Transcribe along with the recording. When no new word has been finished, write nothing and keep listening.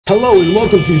Hello and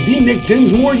welcome to the Nick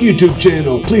Dinsmore YouTube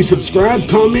channel. Please subscribe,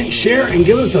 comment, share, and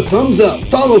give us a thumbs up.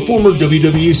 Follow former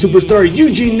WWE superstar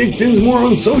Eugene Nick Dinsmore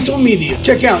on social media.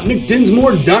 Check out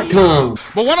nickdinsmore.com.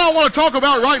 But what I want to talk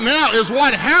about right now is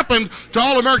what happened to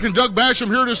All-American Doug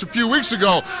Basham here just a few weeks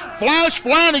ago. Flash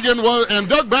Flanagan and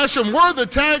Doug Basham were the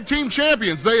tag team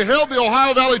champions. They held the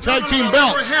Ohio Valley tag team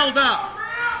belts. They were held up.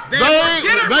 They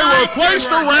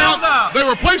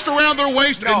were placed around their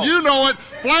waist, and you know it.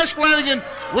 Flash Flanagan,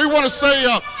 we want to say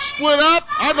split up.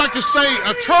 I'd like to say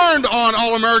turned on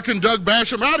All-American Doug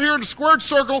Basham out here in the squared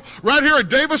circle, right here at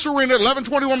Davis Arena at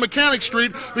 1121 Mechanic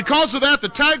Street. Because of that, the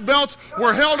tag belts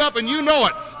were held up, and you know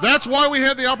it. That's why we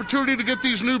had the opportunity to get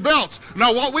these new belts.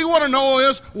 Now, what we want to know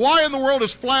is, why in the world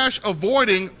is Flash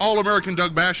avoiding All-American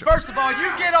Doug Basham? First of all,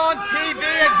 you get on TV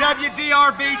at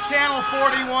WDRB Channel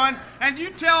 41, and you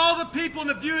tell all the people in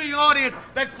the viewing audience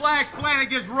that Flash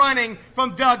Flanagan is running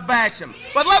from Doug Basham.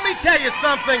 But let me tell you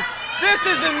something. This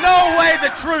is in no way the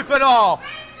truth at all.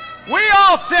 We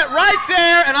all sit right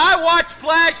there, and I watch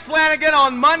Flash Flanagan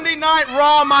on Monday Night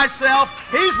Raw myself.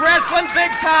 He's wrestling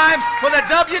big time for the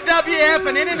WWF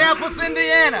in Indianapolis,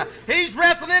 Indiana. He's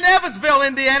wrestling in Evansville,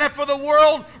 Indiana for the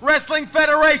World Wrestling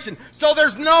Federation. So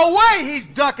there's no way he's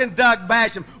ducking Doug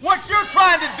Basham. What you're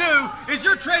trying to do is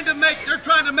you're trying to make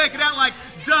it out like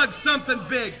Doug's something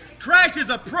big. Trash is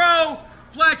a pro.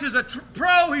 Flash is a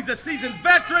pro. He's a seasoned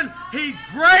veteran. He's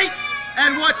great.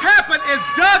 And what's happened is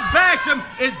Doug Basham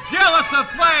is jealous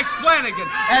of Flash Flanagan,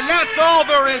 and that's all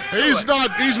there is to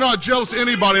it. He's not jealous of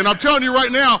anybody, and I'm telling you right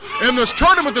now, in this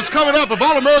tournament that's coming up, if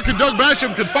All-American Doug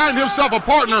Basham can find himself a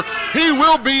partner, he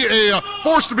will be a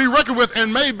force to be reckoned with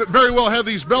and may very well have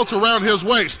these belts around his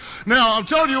waist. Now, I'm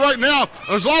telling you right now,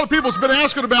 there's a lot of people that's been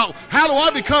asking about, how do I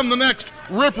become the next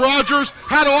Rip Rogers?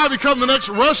 How do I become the next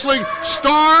wrestling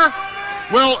star?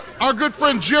 Well, our good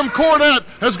friend Jim Cornette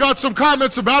has got some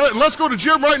comments about it, and let's go to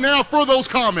Jim right now for those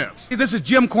comments. This is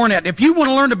Jim Cornette. If you want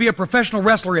to learn to be a professional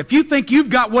wrestler, if you think you've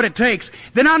got what it takes,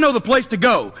 then I know the place to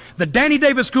go. The Danny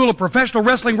Davis School of Professional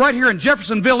Wrestling right here in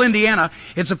Jeffersonville, Indiana.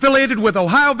 It's affiliated with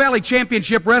Ohio Valley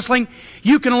Championship Wrestling.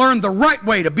 You can learn the right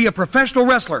way to be a professional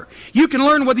wrestler. You can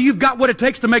learn whether you've got what it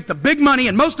takes to make the big money,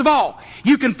 and most of all,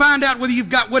 you can find out whether you've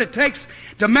got what it takes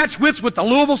to match wits with the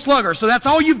Louisville Slugger. So that's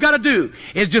all you've got to do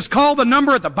is just call the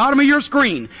number at the bottom of your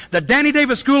screen. The Danny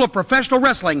Davis School of Professional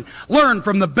Wrestling. Learn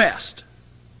from the best.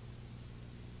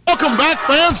 Welcome back,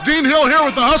 fans. Dean Hill here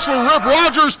with the Hustler Rip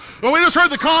Rogers. Well, we just heard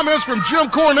the comments from Jim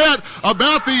Cornette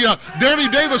about the Danny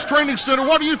Davis Training Center.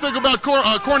 What do you think about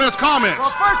Cornette's comments?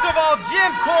 Well, first of all,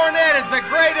 Jim Cornette is the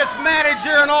greatest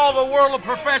manager in all the world of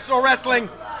professional wrestling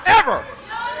ever.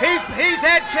 He's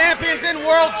had champions in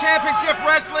World Championship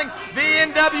Wrestling, the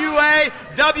NWA,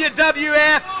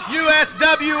 WWF,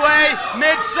 USWA,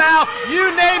 Mid-South,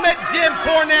 you name it, Jim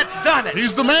Cornette's done it.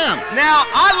 He's the man. Now,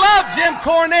 I love Jim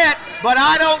Cornette, but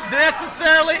I don't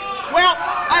necessarily, well,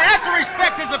 I have to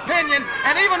respect his opinion,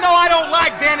 and even though I don't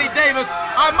like Danny Davis,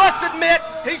 I must admit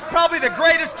he's probably the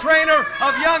greatest trainer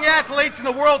of young athletes in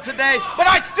the world today, but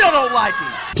I still don't like him.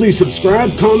 Please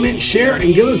subscribe, comment, share,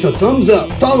 and give us a thumbs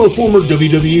up. Follow former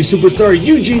WWE superstar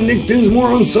Eugene Nick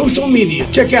Dinsmore on social media.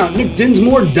 Check out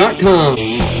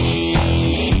nickdinsmore.com.